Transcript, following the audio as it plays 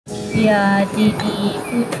the Dee Dee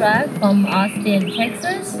food truck from Austin,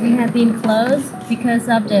 Texas. We have been closed because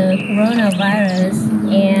of the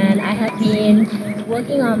coronavirus, and I have been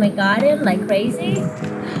working on my garden like crazy.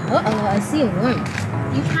 Uh-oh, I see a worm.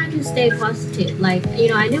 You try to stay positive. Like,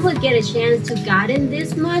 I never get a chance to garden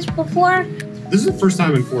this much before. This is the first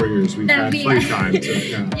time in 4 years we've had free time.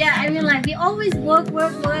 Yeah, I mean, like, we always work.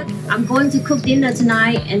 I'm going to cook dinner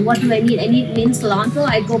tonight, and what do I need? I need minced cilantro,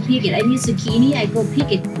 I go pick it. I need zucchini, I go pick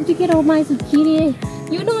it. Did you get all my zucchini?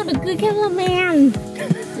 You know the good cameraman.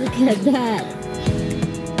 Look at that.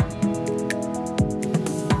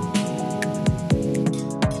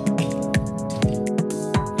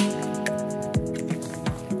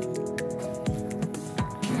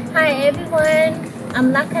 Hi everyone.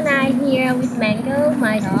 I'm Lakana here with Mango,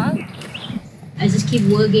 my dog. I just keep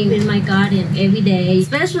working in my garden every day.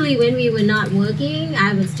 Especially when we were not working,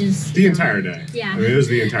 I was just... The entire day. Yeah. I mean, it was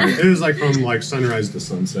the entire... It was like from like sunrise to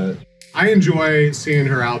sunset. I enjoy seeing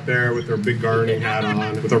her out there with her big gardening hat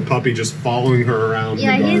on, with her puppy just following her around the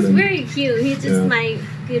garden. Yeah, he's very cute. He's just my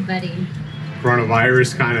good buddy.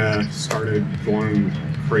 Coronavirus kind of started going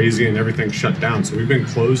crazy and everything shut down. So we've been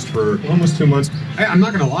closed for almost 2 months. I'm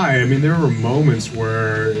not gonna lie, I mean, there were moments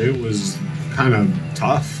where it was kind of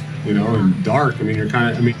tough, and dark. I mean,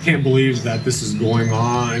 can't believe that this is going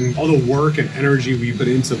on. All the work and energy we put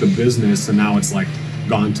into the business, and now it's like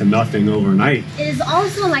gone to nothing overnight. It is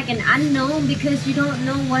also like an unknown because you don't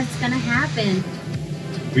know what's gonna happen.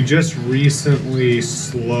 We just recently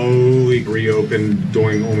slowly reopened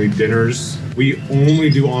doing only dinners. We only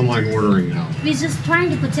do online ordering now. We're just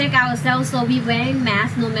trying to protect ourselves, so we're wearing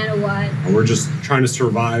masks no matter what. We're just trying to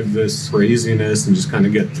survive this craziness and just kind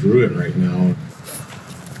of get through it right now.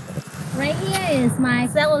 Right here is my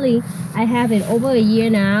celery. I have it over a year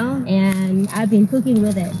now, and I've been cooking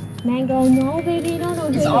with it. Mango, no baby, no.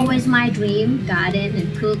 It's always my dream, garden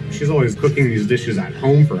and cook. She's always cooking these dishes at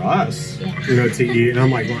home for us, to eat. And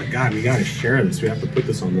I'm like, oh my God, we gotta share this. We have to put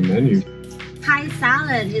this on the menu. Thai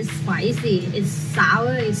salad is spicy, it's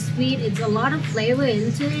sour, it's sweet, it's a lot of flavor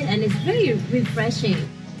into it, and it's very refreshing.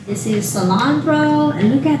 This is cilantro,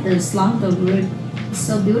 and look at the cilantro root. It's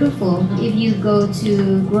so beautiful. If you go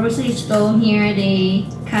to grocery store here, they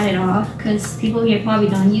cut it off because people here probably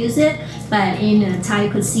don't use it. But in Thai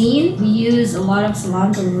cuisine, we use a lot of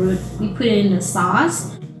cilantro root. We put it in the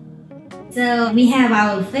sauce. So we have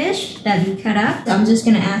our fish that we cut up. So I'm just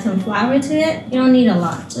gonna add some flour to it. You don't need a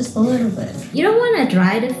lot, just a little bit. You don't wanna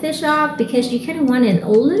dry the fish off because you kinda want it a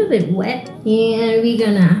little bit wet. And we're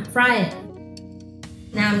gonna fry it.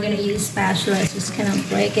 Now I'm gonna use spatula, just kind of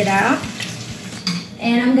break it out.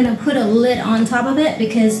 And I'm gonna put a lid on top of it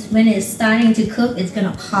because when it's starting to cook, it's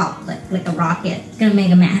gonna pop like a rocket. It's gonna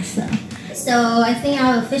make a mess. So I think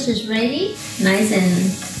our fish is ready. Nice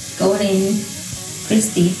and golden,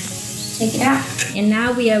 crispy. Take it out. And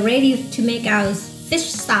now we are ready to make our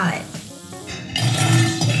fish salad.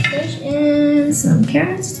 Fish in, some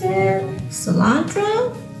carrots there,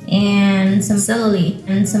 cilantro, and some celery,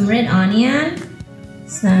 and some red onion,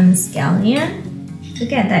 some scallion.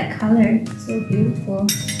 Look at that color, so beautiful.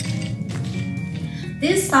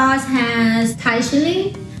 This sauce has Thai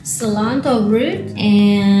chili, cilantro root,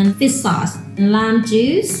 and fish sauce, lime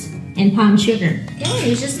juice, and palm sugar. Okay,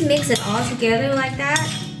 you just mix it all together like that.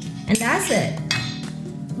 And that's it.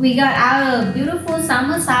 We got our beautiful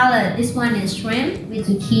summer salad. This one is shrimp with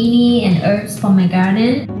zucchini and herbs from my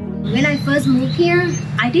garden. When I first moved here,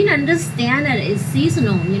 I didn't understand that it's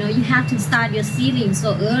seasonal. You have to start your seedling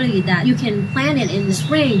so early that you can plant it in the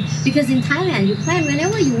spring. Because in Thailand, you plant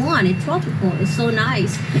whenever you want. It's tropical. It's so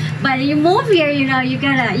nice. But you move here, you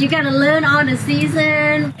gotta learn all the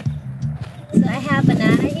season. So I have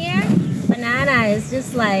banana here. Banana is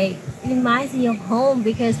just like, it reminds me of home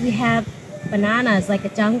because we have bananas like a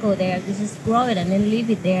jungle there. We just grow it and then leave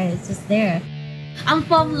it there. It's just there. I'm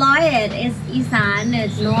from Loyet. It's Isan.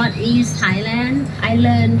 It's northeast Thailand. I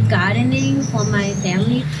learned gardening from my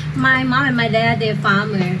family. My mom and my dad, they're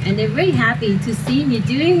farmers, and they're very happy to see me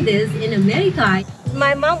doing this in America.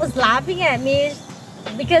 My mom was laughing at me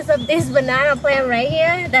because of this banana plant right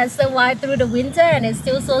here that survived through the winter and it's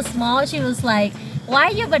still so small. She was like, why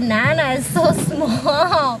your banana is so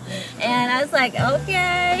small? And I was like,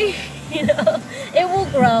 okay, it will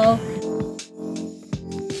grow.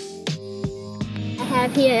 I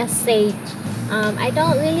have here a sage. I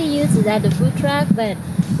don't really use it at the food truck, but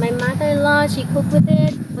my mother-in-law, she cooked with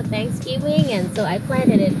it for Thanksgiving, and so I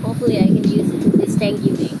planted it. Hopefully I can use it this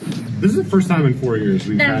Thanksgiving. This This is the first time in 4 years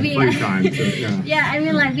we've That had we- free time. So, yeah. Yeah, I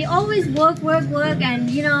mean, like, we always work, and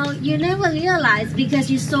you know, you never realize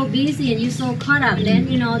because you're so busy and you're so caught up.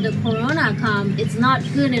 Then, you know, the corona come, it's not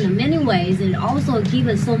good in many ways. It also gives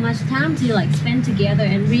us so much time to like spend together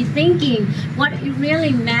and rethinking what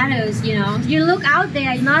really matters. You know, you look out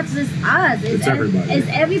there, it's not just us, It's everybody. It's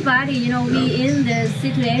everybody. You know, we in this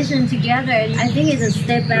situation together. And I think it's a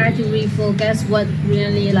step back to refocus what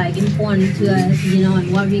really like important to us. You know,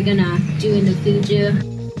 and what we're gonna do in the future.